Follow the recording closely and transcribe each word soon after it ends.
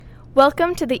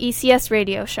Welcome to the ECS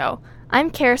radio show.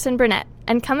 I'm Carison Burnett,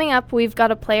 and coming up we've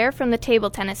got a player from the table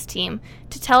tennis team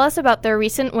to tell us about their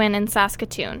recent win in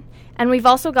Saskatoon. And we've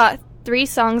also got 3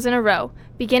 songs in a row,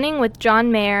 beginning with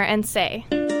John Mayer and Say.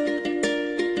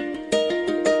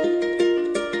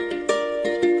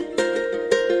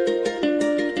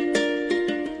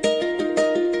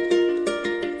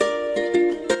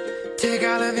 Take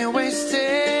all of your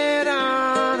wasted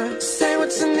honor. Say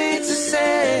what you need to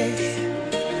say.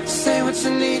 Say what you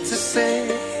need to say.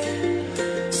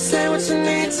 Say what you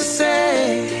need to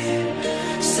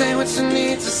say. Say what you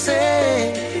need to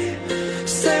say.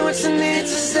 Say what you need to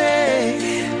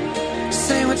say.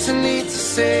 Say what you need to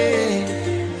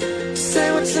say.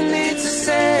 Say what you need to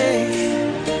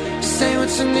say. Say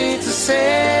what you need to say.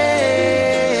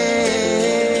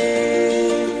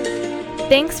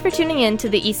 Thanks for tuning in to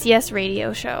the ECS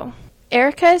radio show.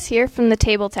 Erica is here from the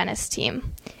table tennis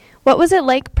team. What was it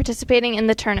like participating in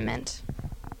the tournament?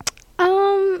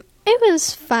 It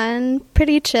was fun,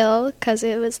 pretty chill, because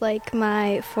it was like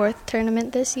my 4th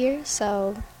tournament this year,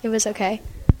 so it was okay.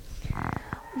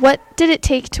 What did it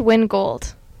take to win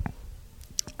gold?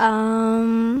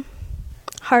 Hard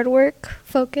work,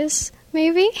 focus,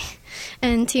 maybe,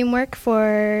 and teamwork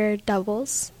for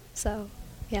doubles, so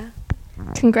yeah.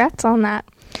 Congrats on that.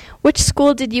 Which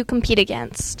school did you compete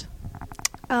against?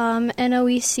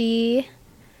 NOEC,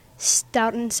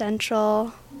 Stoughton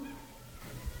Central,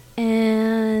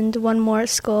 and one more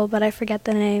school, but I forget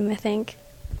the name, I think.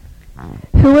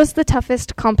 Who was the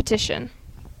toughest competition?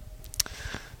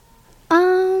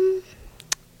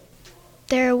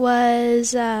 There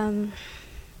was a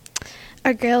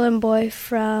girl and boy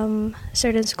from a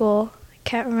certain school. I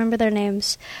can't remember their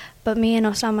names, but me and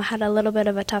Osama had a little bit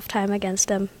of a tough time against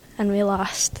them, and we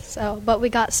lost. But we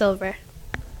got silver.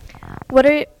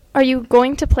 Are you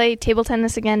going to play table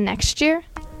tennis again next year?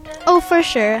 Oh, for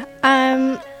sure.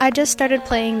 I just started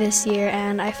playing this year,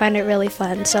 and I find it really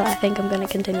fun, so I think I'm going to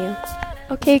continue.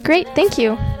 Okay, great. Thank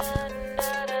you.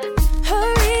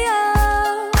 Hurry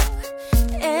up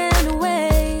and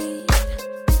wait.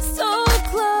 So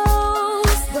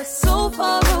close, but so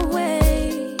far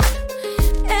away.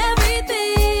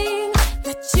 Everything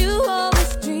that you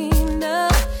always dreamed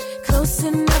of, close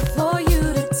enough for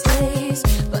you to taste,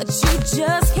 but you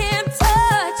just can't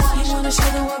touch. You wanna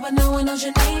show the world, but no one knows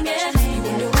your name yet.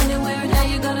 You're wondering where and how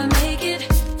you gonna make it.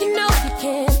 You know you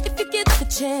can if you get the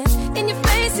chance. In your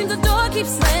face, seems the door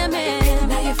keeps slamming.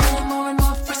 Now you're feeling more and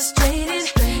more frustrated,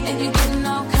 and you're getting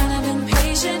all kind of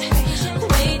impatient.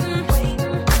 Waiting,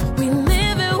 we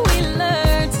live and we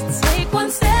learn to take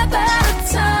one step at a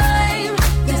time.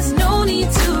 There's no need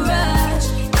to rush.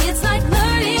 It's like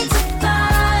learning to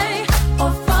fly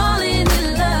or falling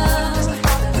in love.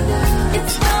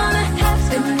 It's gonna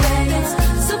happen, yeah, it's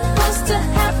supposed to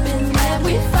happen. That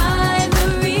we find the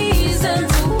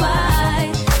reasons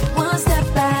why. One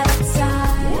step at a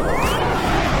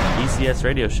time. ECS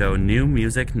Radio Show, new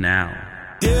music now.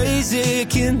 Days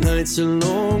aching, nights are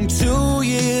long, 2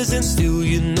 years and still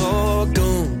you're not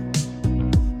gone.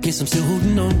 Guess I'm still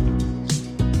holding on.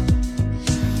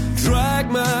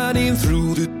 Drag my name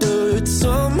through the dirt,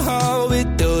 somehow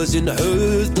it doesn't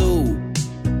hurt though.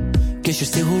 Guess you're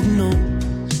still holding on.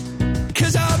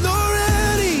 'Cause I'm not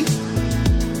ready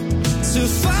to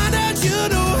find out you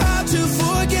know how to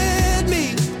forget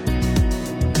me.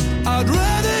 I'd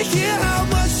rather hear how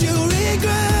much you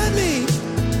regret me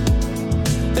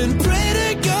and pray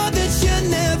to God that you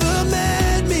never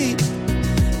met me,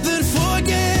 then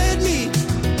forget me.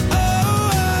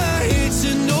 Oh, I hate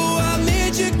to know I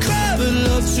made you cry, but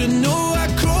love to know I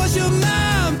crossed your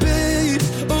mind, babe.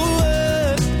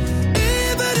 Oh,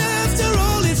 even after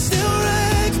all, it still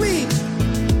wrecks me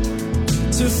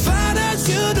to find out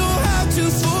you know how to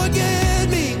forget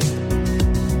me,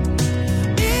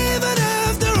 even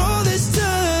after all this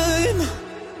time.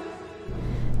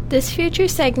 This future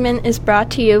segment is brought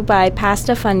to you by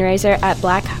Pasta Fundraiser at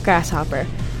Black Grasshopper.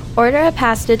 Order a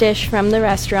pasta dish from the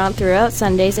restaurant throughout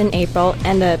Sundays in April,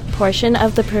 and a portion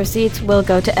of the proceeds will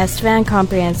go to Estevan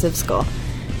Comprehensive School.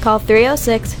 Call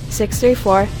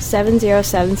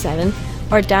 306-634-7077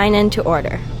 or dine in to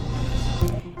order.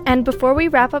 And before we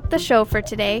wrap up the show for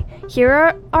today,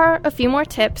 here are a few more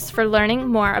tips for learning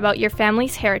more about your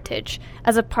family's heritage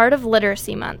as a part of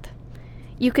Literacy Month.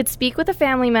 You could speak with a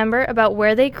family member about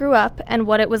where they grew up and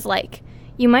what it was like.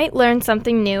 You might learn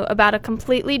something new about a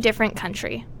completely different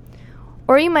country.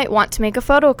 Or you might want to make a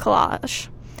photo collage.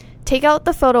 Take out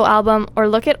the photo album or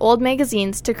look at old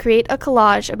magazines to create a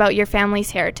collage about your family's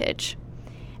heritage.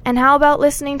 And how about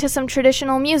listening to some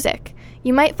traditional music?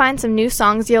 You might find some new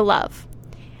songs you'll love.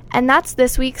 And that's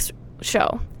this week's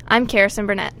show. I'm Carison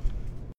Burnett.